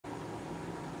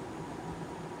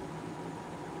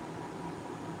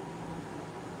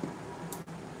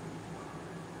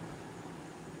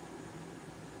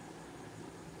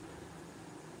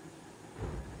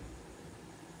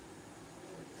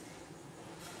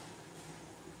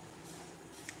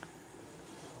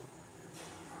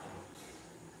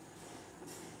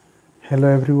Hello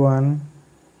everyone,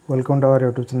 welcome to our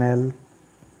YouTube channel.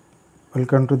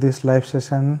 Welcome to this live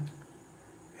session.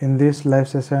 In this live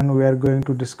session, we are going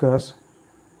to discuss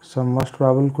some most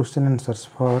probable question answers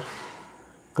for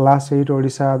Class-8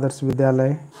 Odisha Adarsha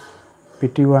Vidyalay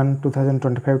PT-1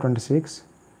 2025-26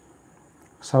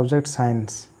 Subject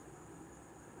Science.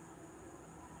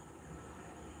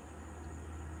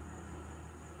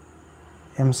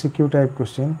 MCQ type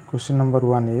question. Question number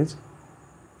 1 is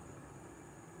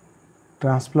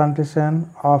transplantation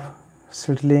of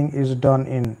seedling is done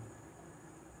in.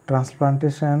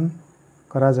 Transplantation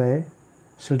करा जाए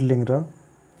seedling रो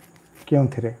क्यों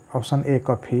थिरे option A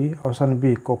coffee option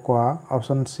B cocoa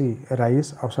option C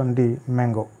rice option D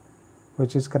mango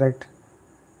which is correct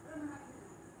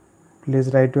please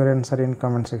right your answer in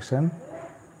comment section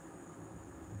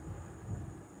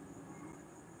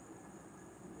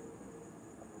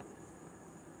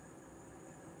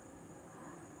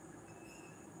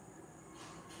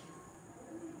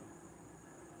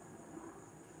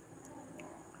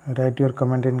write your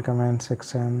comment in comment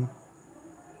section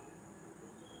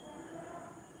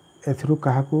एथरू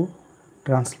कहा को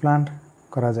transplant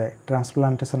करा जाए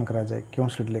transplantation करा जाए क्यों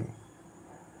seedling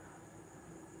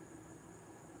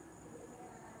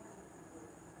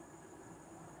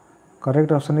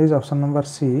correct option is option number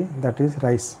see that is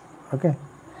rice okay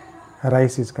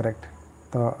rice is correct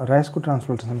तो rice को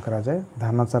transplantation करा जाए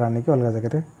धान चारा नहीं कि अलग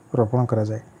जगह रोपण करा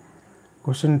जाए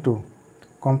question 2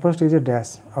 compost is a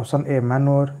dash option A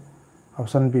manure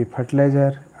option B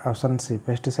fertiliser option C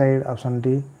pesticide option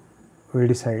D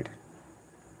weedicide.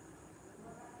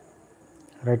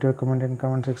 Write your comment in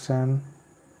comment section.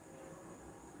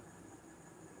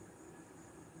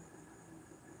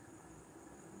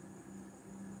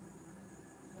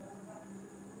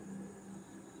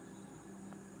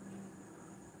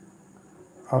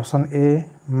 Option A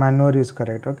manure is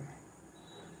correct. Okay.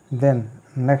 Then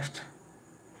next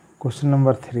question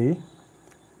number 3.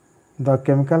 The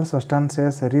chemical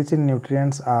substances rich in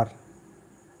nutrients are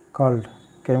called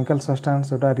chemical substance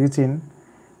that are rich in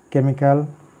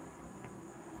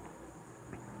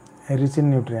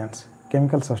nutrients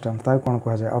chemical substance ता कौन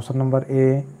कहा जाए option number A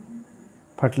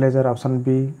fertiliser option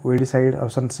B weedicide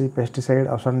option C pesticide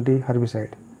option D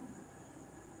herbicide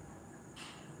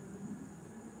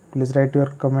please right your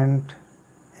comment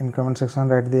in comment section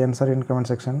right the answer in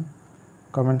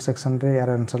comment section रे यार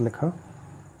answer लिखो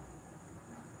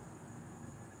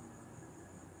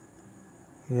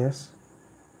yes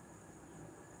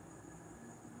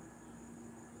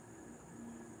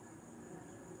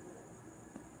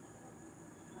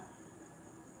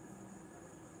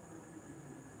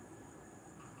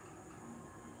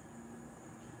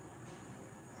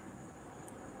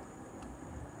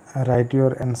write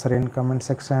your answer in comment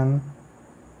section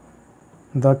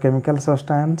the chemical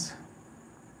substance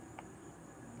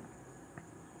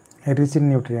rich in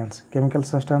nutrients chemical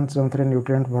substance जो थे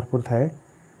nutrient भरपूर थाए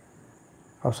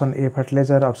option A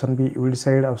fertiliser option B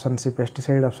weedicide option C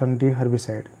pesticide option D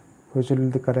herbicide which will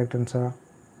be the correct answer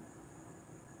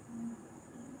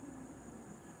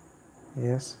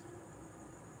yes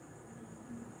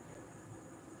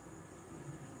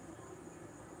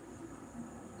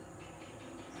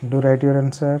do write your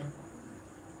answer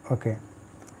okay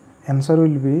answer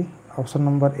will be option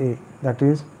number A that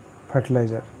is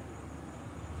fertilizer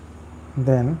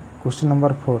then question number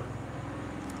 4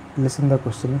 listen the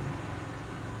question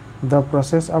the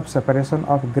process of separation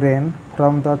of grain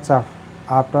from the chaff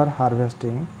after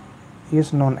harvesting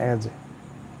is known as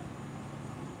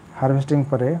harvesting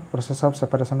परे process of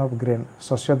separation of grain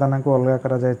शस्य दाना को अलग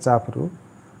करा जाए chaff रु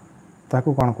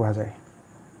ताकू कौन कहा जाए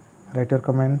write your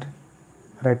comment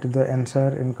write the answer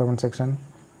in comment section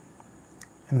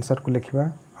answer को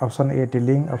लिखिबा option A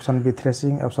tilling option B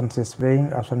threshing option C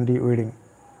spraying option D weeding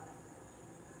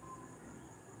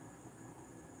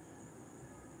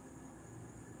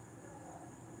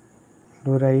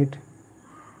do write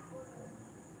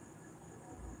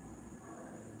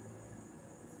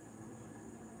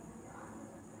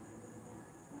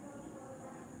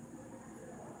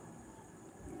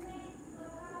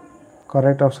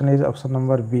correct option is option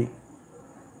number B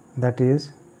that is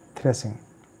threshing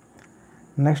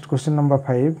next question number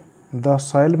 5 the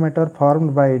soil matter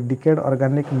formed by decayed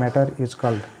organic matter is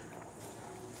called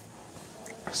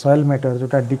soil matter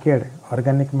जोटा decayed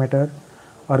organic matter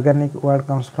organic word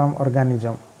comes from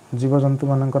organism जीव जंतु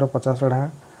मानकर पचासढ़ा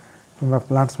कि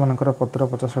plants मानकर पत्र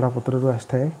पचासढ़ा पत्र रु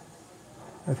आस्थाए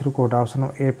एथरु Kota option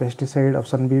A pesticide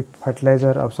option B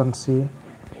fertiliser option C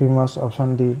humus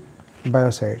option D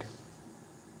biocide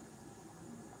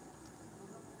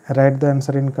write the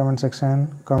answer in comment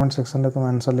section रे तुम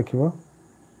आंसर लिखिबो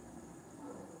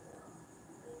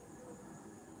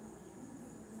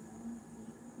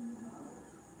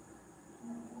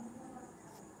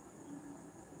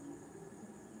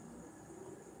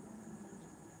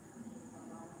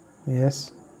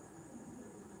यस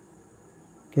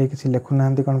के किसी लिखु ना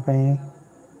कौन पाई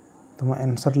तुम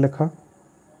आंसर लिख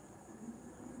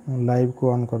लाइव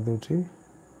को ऑन कर दूची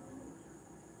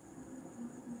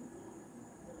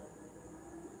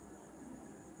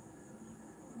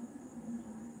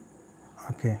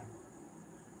okay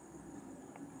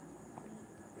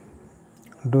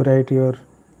do write your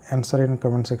answer in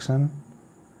comment section.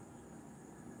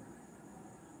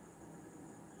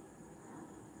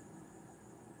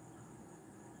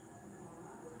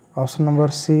 Option number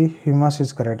C, humus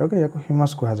is correct. Okay,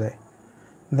 humus कहा जाए.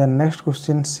 Then next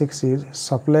question 6 is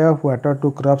supply of water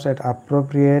to crops at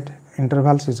appropriate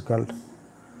intervals is called.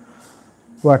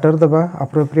 Water दबा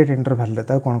appropriate interval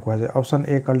लेता है कौन कहा जाए. Option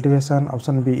A cultivation,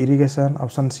 option B irrigation,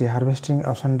 option C harvesting,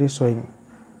 option D sowing.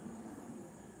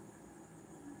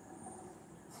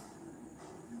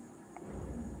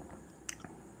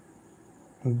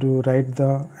 Do write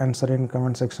the answer in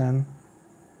comment section.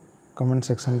 Comment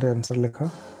section रे answer लिखा.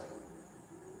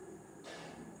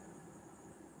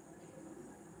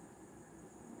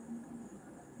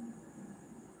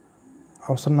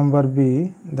 Option number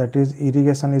B, that is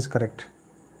irrigation, is correct.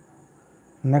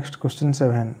 Next question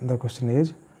 7. The question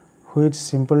is which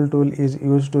simple tool is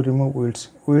used to remove weeds?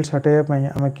 Weeds हटाया पाई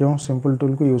हमें क्यों simple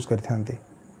tool को use करते हैं?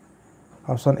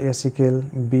 Option A sickle,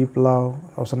 B plow,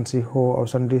 option C hoe,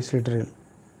 option D seed drill.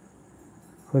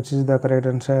 Which is the correct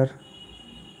answer?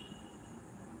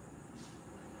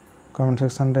 Comment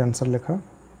section रे answer लिखा.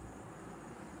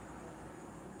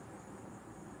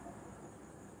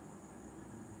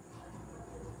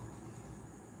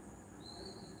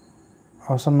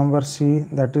 Option number C,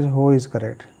 that is hoe, is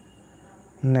correct.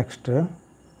 Next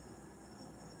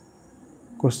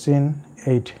question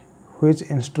 8. Which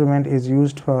instrument is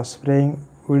used for spraying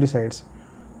weedicides?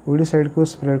 Weedicide को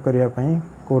spray करिया पाई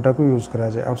कोटा को use करा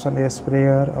जाए. Option A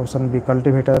sprayer, option B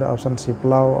cultivator, option C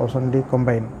plough, option D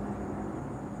combine.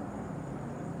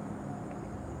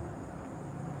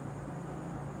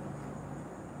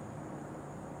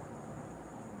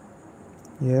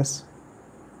 Yes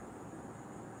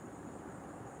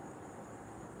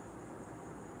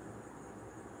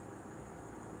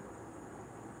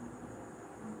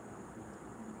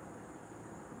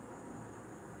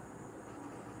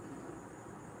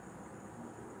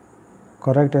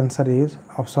correct answer is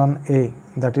option A,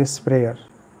 that is sprayer.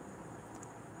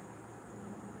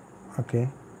 Okay,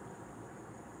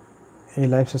 ये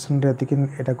live session रे कि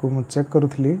एटा को मु चेक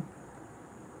करूथली.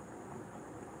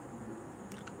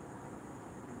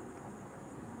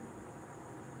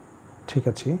 ठीक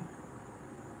अच्छी.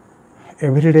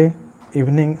 Everyday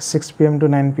evening 6 PM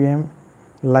to 9 PM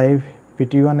live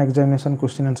PT-1 examination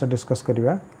question answer discuss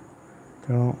करिवा.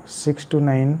 तेणु 6 to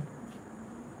 9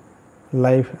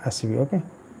 live आसीबी.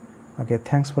 Okay,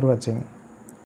 thanks for watching.